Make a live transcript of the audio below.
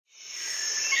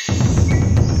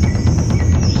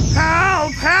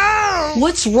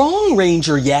What's wrong,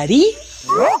 Ranger Yeti?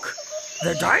 Look,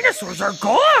 the dinosaurs are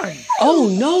gone.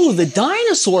 Oh no, the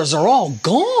dinosaurs are all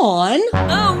gone.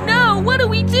 Oh no, what do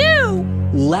we do?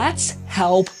 Let's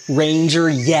help Ranger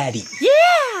Yeti.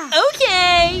 Yeah!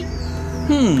 Okay!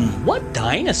 What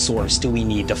dinosaurs do we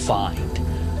need to find?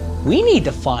 We need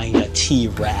to find a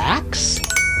T-Rex,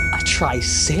 a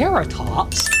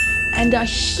Triceratops, and a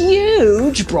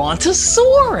huge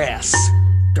Brontosaurus.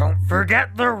 Don't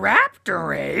forget the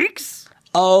raptor eggs.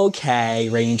 Okay,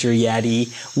 Ranger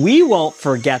Yeti, we won't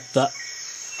forget the...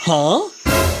 Huh?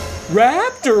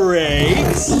 Raptor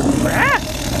eggs? Rat,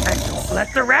 and don't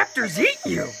let the raptors eat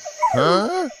you.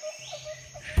 Huh?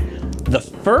 The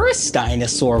first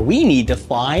dinosaur we need to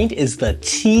find is the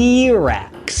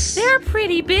T-Rex. They're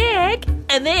pretty big,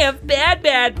 and they have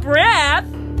bad breath.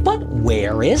 But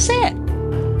where is it?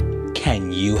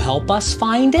 Can you help us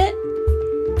find it?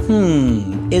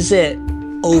 Is it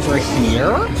over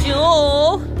here?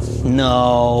 Joel.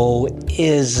 No.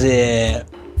 Is it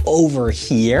over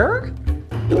here?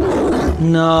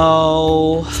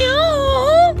 No.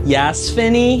 Joel. Yes,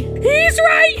 Finny? He's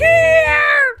right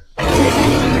here.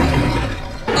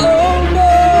 Oh no!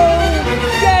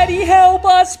 Daddy, help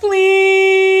us,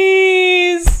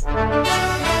 please!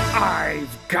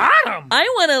 I've got him. I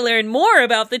want to learn more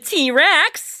about the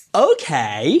T-Rex.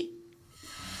 Okay.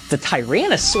 The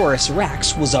Tyrannosaurus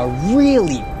Rex was a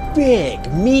really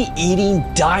big meat-eating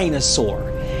dinosaur.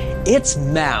 Its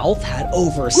mouth had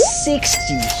over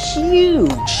 60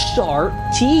 huge sharp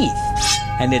teeth.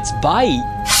 And its bite,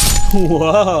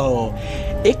 whoa,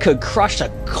 it could crush a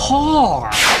car.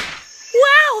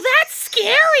 Wow, that's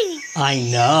scary. I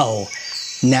know.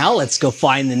 Now let's go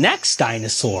find the next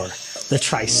dinosaur, the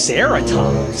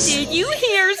Triceratops. Did you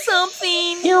hear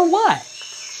something? Hear what?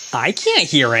 I can't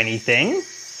hear anything.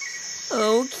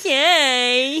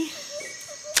 Okay.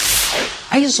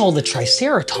 I saw the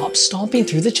Triceratops stomping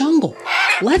through the jungle.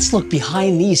 Let's look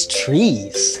behind these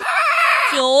trees.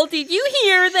 Joel, did you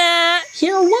hear that?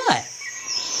 Hear what?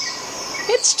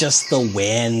 It's just the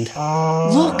wind.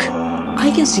 Look, I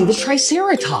can see the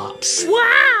Triceratops.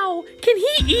 Wow, can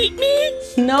he eat me?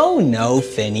 No,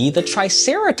 Finny, the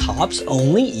Triceratops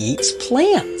only eats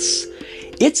plants.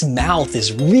 Its mouth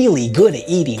is really good at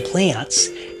eating plants.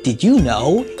 Did you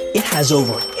know it has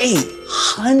over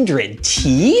 800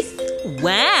 teeth?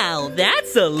 Wow,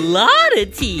 that's a lot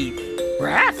of teeth.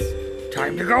 Rat,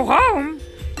 time to go home.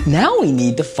 Now we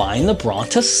need to find the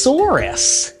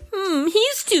Brontosaurus.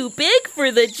 He's too big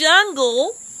for the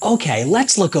jungle. Okay,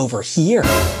 let's look over here.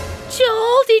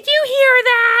 Joel, did you hear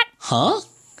that? Huh?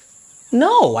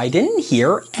 No, I didn't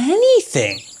hear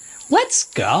anything. Let's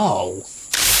go.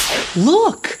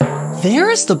 Look,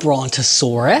 there's the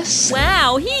Brontosaurus.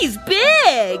 Wow, he's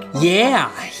big.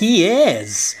 Yeah, he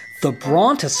is. The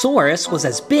Brontosaurus was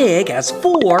as big as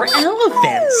 4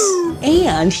 elephants.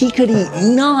 And he could eat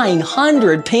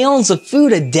 900 pounds of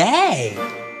food a day.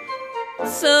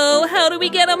 So, how do we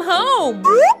get him home?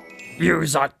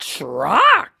 Use a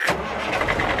truck.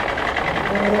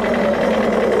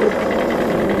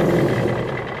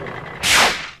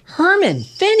 Herman,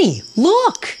 Finny,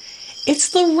 look! It's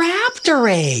the raptor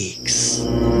eggs.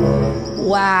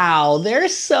 Wow, they're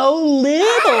so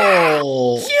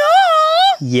little.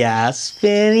 Joel! Yes,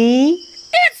 Finny?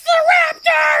 It's the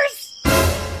raptors!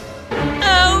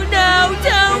 Oh no,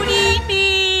 don't eat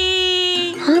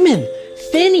me! Herman,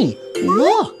 Finny,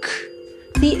 look!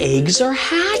 The eggs are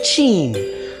hatching.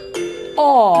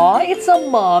 Aw, it's a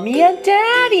mommy and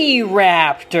daddy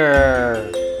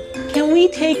raptor. Can we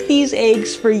take these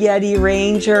eggs for Yeti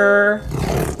Ranger?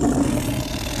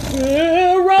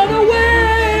 Run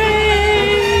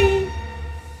away!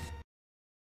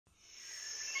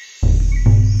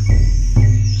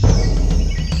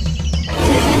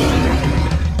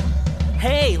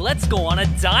 Hey, let's go on a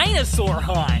dinosaur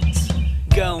hunt.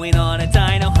 Going on a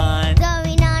dino hunt.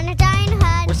 Going on a dino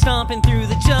hunt. We're stomping through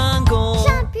the jungle.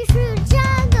 Stomping through the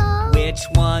jungle. Which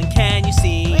one can you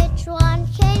see? Which one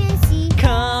can you see?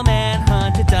 Come and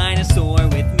hunt a dinosaur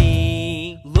with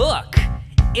me. Look,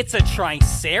 it's a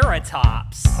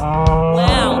Triceratops.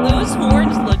 Wow, those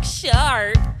horns look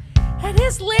sharp. And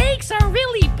his legs are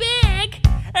really big.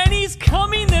 And he's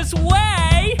coming this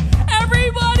way.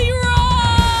 Everybody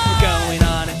run! We're going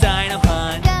on a dino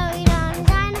hunt. Going on a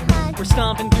dino hunt. We're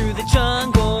stomping through the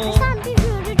jungle. Stomping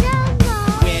through the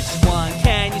jungle. Which one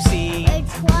can you see?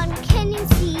 Which one can you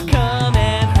see? Come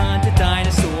and hunt a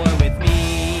dinosaur with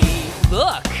me.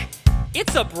 Look,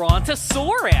 it's a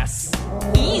Brontosaurus.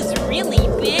 He's really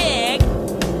big.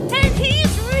 And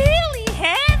he's really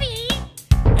heavy.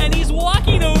 And he's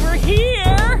walking over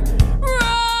here.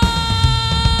 Run!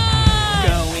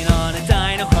 Going on a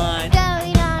dino hunt. Going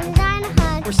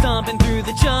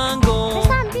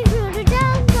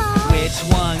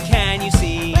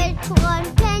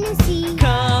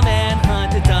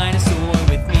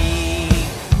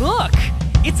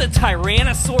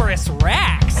Tyrannosaurus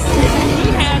Rex. He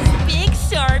has big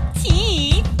sharp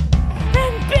teeth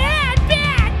and bad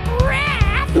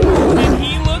breath. And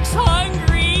he looks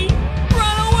hungry.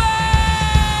 Run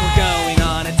away! We're going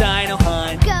on a dino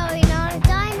hunt. Going on a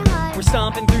dino hunt. We're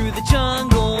stomping through the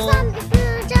jungle. Stomping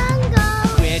through the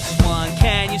jungle. Which one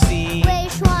can you see?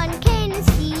 Which one can you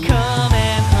see? Come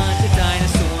and hunt a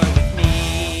dinosaur with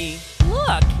me.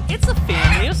 Look, it's a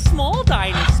family of small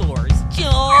dinosaurs.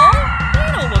 Joel,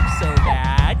 they don't look so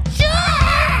bad. Joel!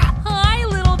 Hi,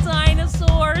 little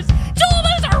dinosaurs. Joel,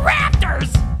 those are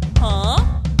raptors! Huh?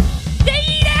 They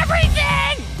eat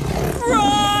everything!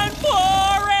 Run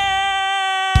for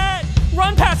it!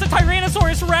 Run past the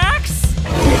Tyrannosaurus Rex!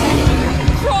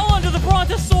 Crawl under the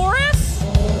brontosaurus!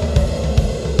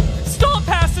 Stomp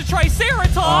past the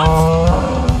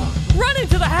triceratops! Run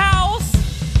into the house!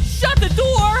 Shut the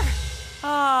door!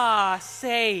 Ah,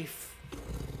 safe.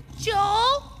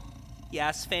 Joel?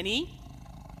 Yes, Finny?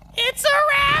 It's a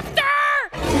raptor!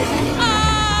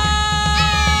 Ah!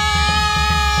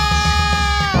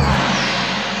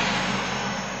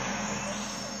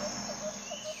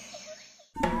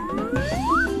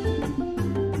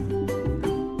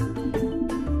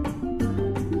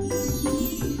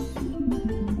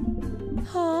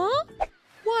 Huh?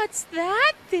 What's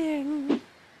that thing?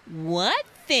 What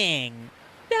thing?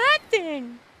 That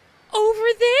thing. Over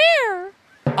there.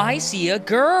 I see a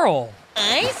girl.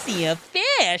 I see a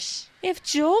fish. If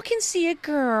Joel can see a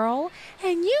girl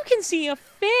and you can see a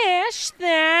fish,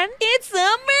 then it's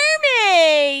a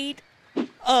mermaid.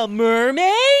 A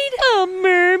mermaid? A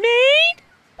mermaid?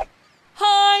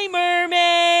 Hi,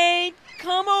 mermaid.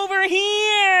 Come over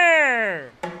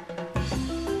here.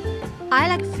 I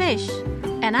like fish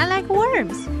and I like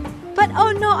worms. But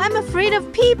oh no, I'm afraid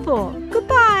of people.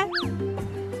 Goodbye.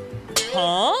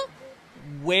 Huh?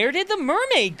 Where did the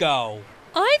mermaid go?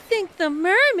 I think the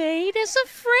mermaid is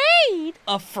afraid.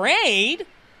 Afraid?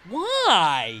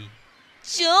 Why?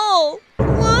 Joel,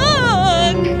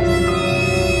 look!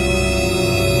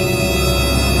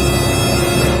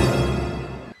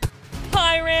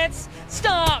 Pirates,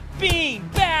 stop being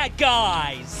bad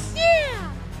guys!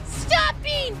 Yeah! Stop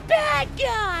being bad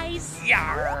guys!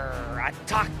 Yarr, a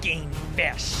talking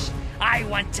fish. I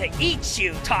want to eat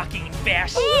you, talking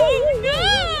fish. Oh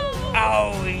no!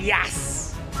 Oh,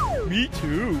 yes. Me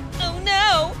too. Oh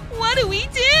no! What do we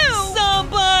do?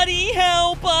 Somebody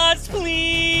help us, please!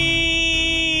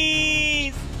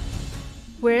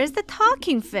 Where's the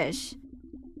talking fish?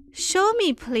 Show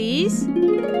me, please.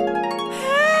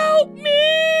 Help me!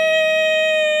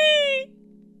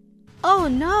 Oh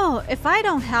no, if I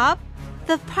don't help,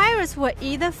 the pirates will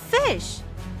eat the fish.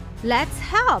 Let's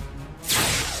help.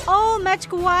 Oh,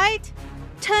 Magic White,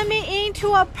 turn me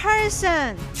into a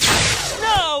person.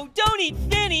 No, don't eat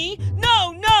Finny!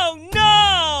 No, no,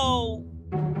 no!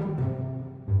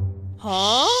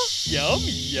 Huh? Yum,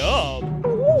 yum.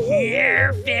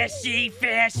 Here, fishy,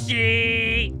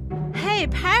 fishy. Hey,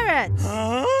 pirates,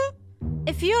 Huh?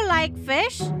 if you like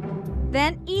fish,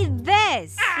 then eat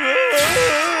this.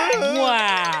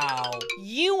 Wow,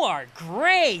 you are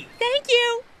great. Thank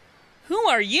you. Who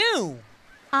are you?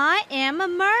 I am a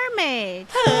mermaid.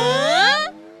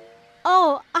 Huh?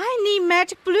 Oh, I need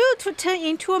magic blue to turn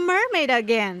into a mermaid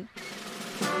again.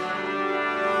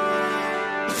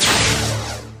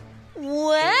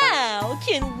 Wow,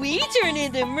 can we turn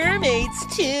into mermaids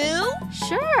too?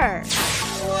 Sure.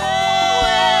 Whoa!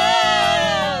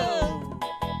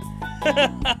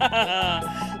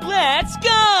 Let's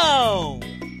go!